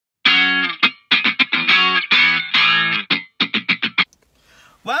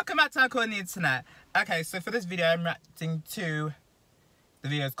Welcome back to Uncle on the Internet. Okay, so for this video I'm reacting to, the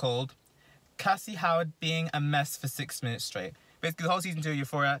video is called Cassie Howard being a mess for 6 minutes straight. Basically the whole season 2 of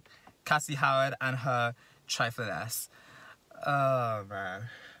Euphoria, Cassie Howard and her trifling-ass. Oh man,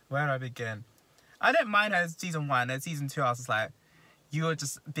 where do I begin? I didn't mind her in season 1, and season 2 I was just like, you were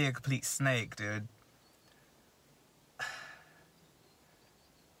just being a complete snake, dude.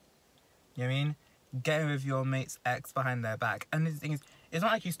 You know what I mean? Getting with your mate's ex behind their back. And the thing is, it's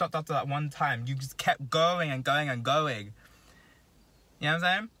not like you stopped after that one time. You just kept going and going and going. You know what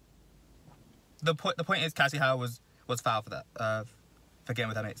I'm saying? The point is Cassie Howard was foul for that. For getting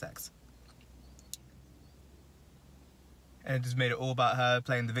with her mate's ex. And it just made it all about her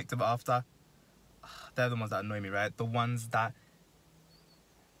playing the victim after. They're the ones that annoy me, right? The ones that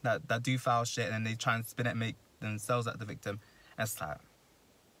do foul shit and then they try and spin it and make themselves at the victim. And it's like,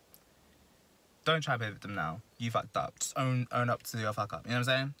 don't try to be a victim now. You fucked up. Just own up to your fuck up. You know what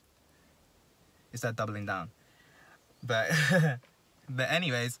I'm saying? Instead of doubling down. But but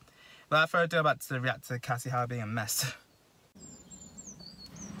anyways, without further ado, I'm about to react to Cassie Howard being a mess.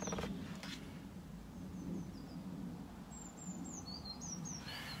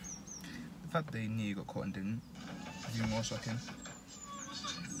 The fact they knew you got caught and didn't is even more shocking.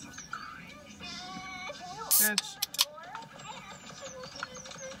 Bitch.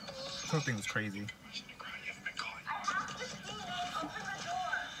 The whole thing was crazy.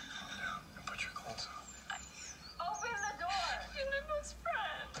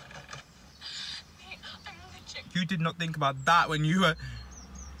 You did not think about that when you were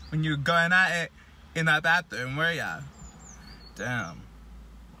going at it in that bathroom, were ya? Damn.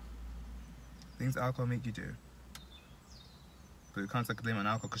 Things alcohol make you do. But you can't take a blame on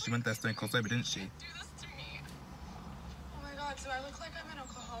alcohol because she went there staying cold sober, didn't she? Do this to me. Oh my god, do I look like I'm in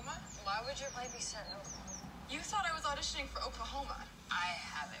Oklahoma? Why would your play be set in Oklahoma? You thought I was auditioning for Oklahoma. I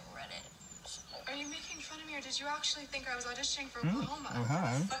haven't read it. Are you making fun of me, or did you actually think I was auditioning for Oklahoma? Oh,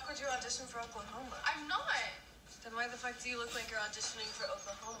 hi. Fuck would you audition for Oklahoma? I'm not. Then why the fuck do you look like you're auditioning for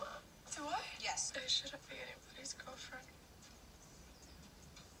Oklahoma? Do I? Yes. I shouldn't be anybody's girlfriend.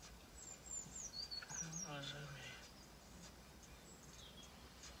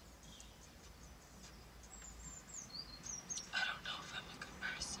 I don't know if I'm a good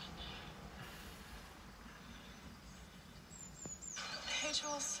person. Hey,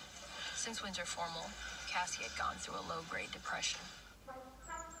 Jules. Since winter formal, Cassie had gone through a low-grade depression.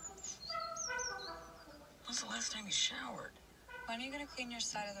 When's the last time you showered? When are you gonna clean your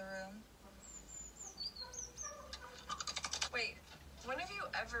side of the room? Wait, when have you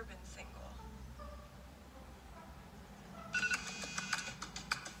ever been single?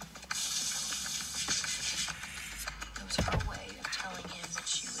 It was her way of telling him that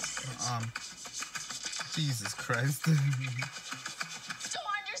she was his. Jesus Christ. So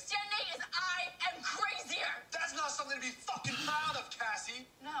understanding is I am crazier! That's not something to be fucking proud of, Cassie!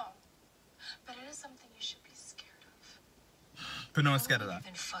 No. But it is something you should be scared of. But no one's scared of that.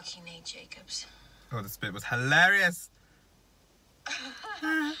 Even fucking Nate Jacobs. Oh, this bit was hilarious.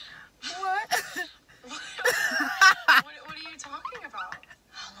 What? What are you talking about?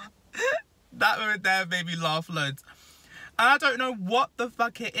 That moment there made me laugh loads. And I don't know what the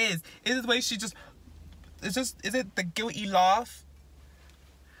fuck it is. Is it the way she just... is it the guilty laugh?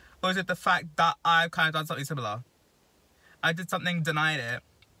 Or is it the fact that I've kind of done something similar? I did something, denied it.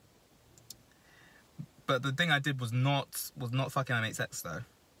 But the thing I did was not fucking my mate's ex though.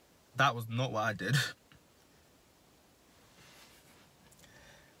 That was not what I did.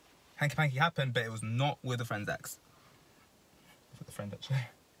 Hanky panky happened, but it was not with a friend's ex. With a friend actually.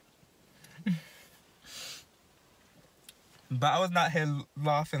 But I was not here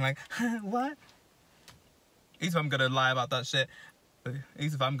laughing like, what? At least if I'm gonna lie about that shit, at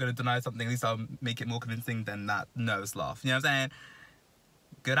least if I'm gonna deny something, at least I'll make it more convincing than that nervous laugh. You know what I'm saying?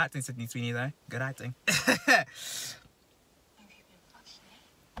 Good acting, Sydney Sweeney, though. Good acting.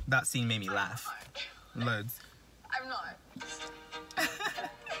 That scene made me laugh. Loads. I'm not.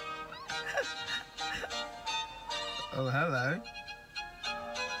 Oh, hello.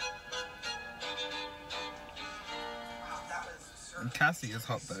 And Cassie is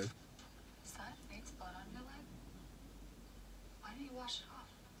hot, though. Is that Nate's blood on your leg? Why didn't you wash it off?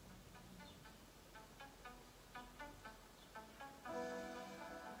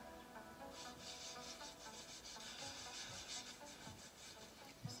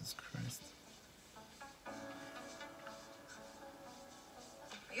 Jesus Christ.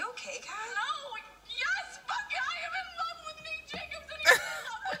 Are you okay, Kat? No! Yes! Fuck it! I am in love with Nate Jacobs and he's in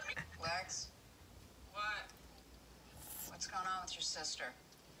love with me! Lex, What? what's going on with your sister?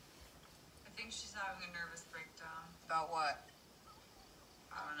 I think she's having a nervous breakdown. About what?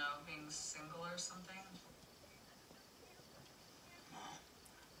 I don't know, being single or something?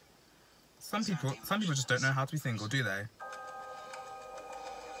 Some people just don't know how to be single, do they?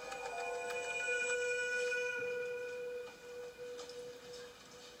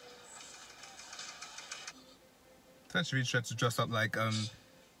 I think she really tried to dress up like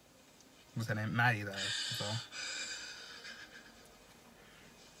what's her name, Maddie though. As well.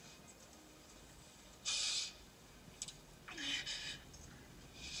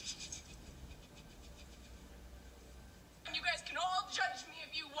 You guys can all judge me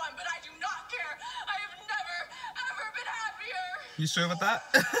if you want, but I do not care. I have never, ever been happier. You sure about that?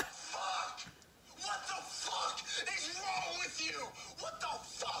 Fuck! What the fuck is wrong with you? What the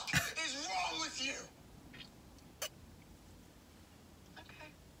fuck is wrong with you?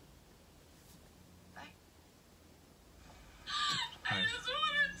 Okay. Bye. I just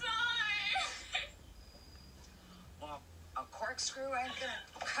want to die. Well, a corkscrew ain't gonna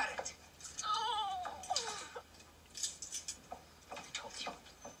cut it. Oh. I told you.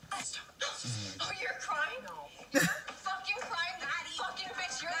 Oh, you're crying? No. You're fucking crying, Maddie. Fucking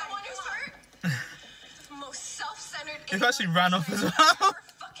bitch, you're the one who's hurt. The most self-centered. If actually ran off as well.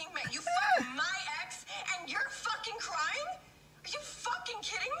 Fucking man, you fucked my ex, and you're fucking crying? Are you fucking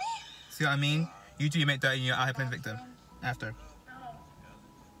kidding me? See what I mean? You do your mate dirty and you're out here playing victim. After. Yo,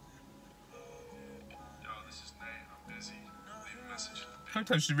 this is Nate. I'm busy. Leave a message at the beep. How many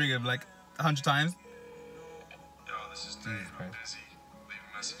times should she ring him? Like 100 times? Yo, this is Nate. I'm busy. Leave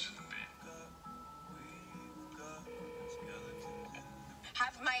a message at the beep.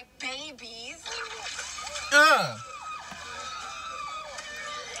 Have my babies. Ugh!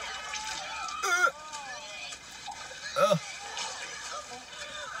 Ugh. I'm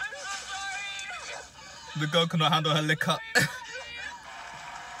so sorry. The girl cannot handle her liquor.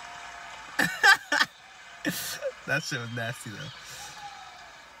 That shit was nasty though.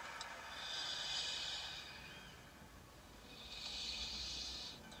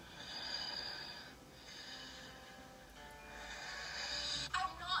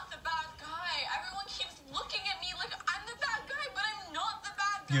 I'm not the bad guy. Everyone keeps looking at me like I'm the bad guy, but I'm not the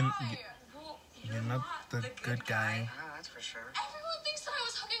bad guy. Well, You're not the good guy. Ah, that's for sure. Everyone thinks that I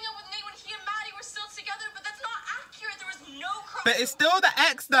was hooking up with Nate when he and Maddie were still together, but that's not accurate. There was no crossover. But it's still the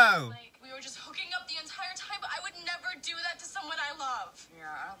ex though. Like, we were just hooking up the entire time, but I would never do that to someone I love.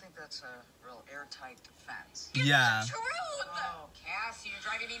 Yeah, I don't think that's a real airtight defense. Yeah. It's the truth. Oh, Cassie, you're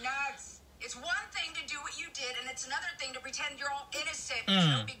driving me nuts. It's one thing to do what you did, and it's another thing to pretend you're all innocent. It's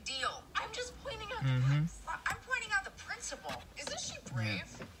no big deal. I'm just pointing out the facts. I'm pointing out the principle. Isn't she brave?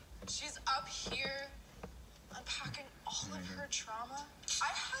 She's up here unpacking all of her trauma.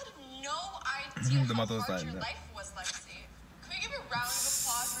 I had no idea The how mother was hard like your that. life was, Lexi. Can we give a round of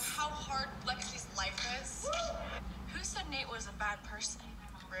applause for how hard Lexi's life is? Who said Nate was a bad person?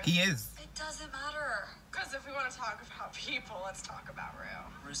 Rue? He is. It doesn't matter. Because if we want to talk about people, let's talk about Rue.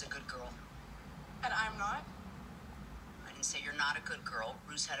 Rue's a good girl. And I'm not? I didn't say you're not a good girl.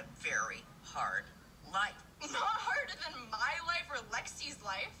 Rue's had a very hard life. Not harder than my life or Lexi's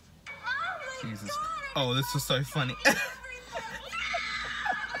life. Oh my Jesus. God, Oh, this was so funny. Oh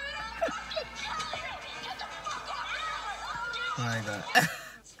my god.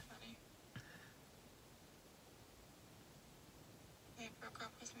 That's funny. They broke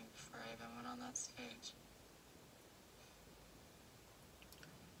up with me before I even went on that stage.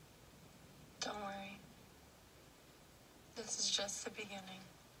 Don't worry. This is just the beginning.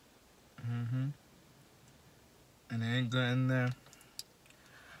 And it ain't good in there.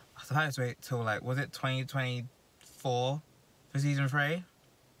 So I had to wait till like, was it 2024 for season 3?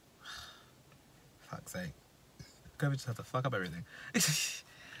 Fuck's sake. Go just have to fuck up everything.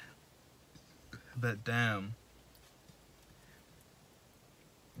 But damn.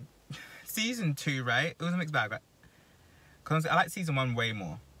 Season 2, right? It was a mixed bag, right? Because I like season 1 way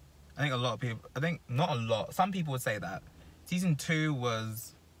more. I think a lot of people, I think not a lot, some people would say that. Season 2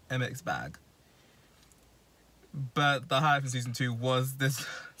 was a mixed bag. But the highlight of season 2 was this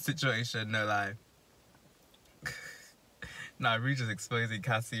situation, no lie. Nah, Rue just exposing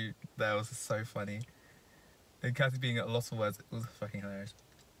Cassie there was so funny. And Cassie being at a loss for words, it was fucking hilarious.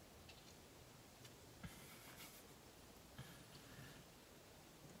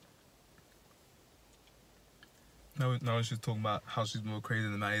 No, she was talking about how she's more crazy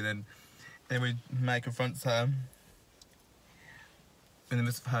than Maddie. Then when Maddie confronts her in the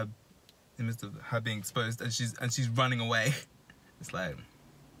midst of her being exposed, and she's running away. It's like,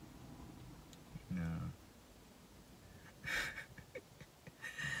 no.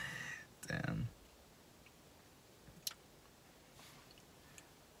 Damn.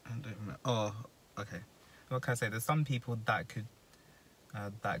 I don't remember. Oh, okay. What can I say? There's some people that could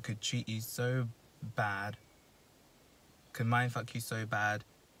that could treat you so bad, could mindfuck you so bad,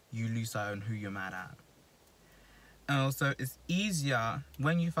 you lose out on who you're mad at. And also, it's easier,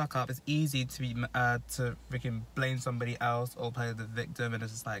 when you fuck up, it's easy to be, to freaking blame somebody else or play the victim, and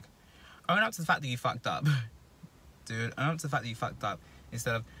it's just like, own up to the fact that you fucked up. Dude, own up to the fact that you fucked up,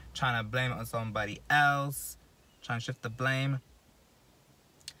 instead of trying to blame it on somebody else, trying to shift the blame.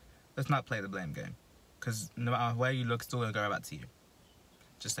 Let's not play the blame game, because no matter where you look, it's still gonna go right back to you.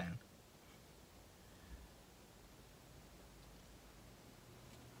 Just saying.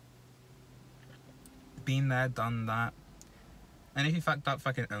 Been there, done that. And if you fucked up,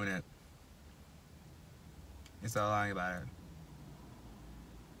 fucking own it. Instead of lying about it.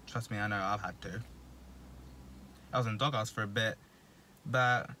 Trust me, I know, I've had to. I was in doghouse for a bit,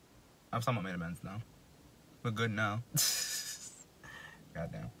 but I've somewhat made amends now. We're good now.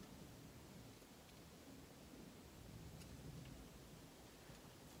 Goddamn.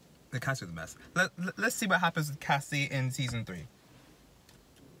 The Cassie was a mess. Let's see what happens with Cassie in season 3.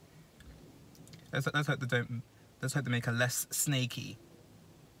 Let's hope they make her less snaky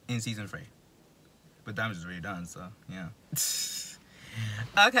in season 3. But damage is already done, so yeah.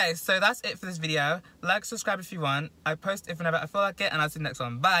 Okay, so that's it for this video. Like, subscribe if you want. I post if whenever I feel like it, and I'll see you next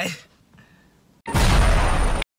one. Bye.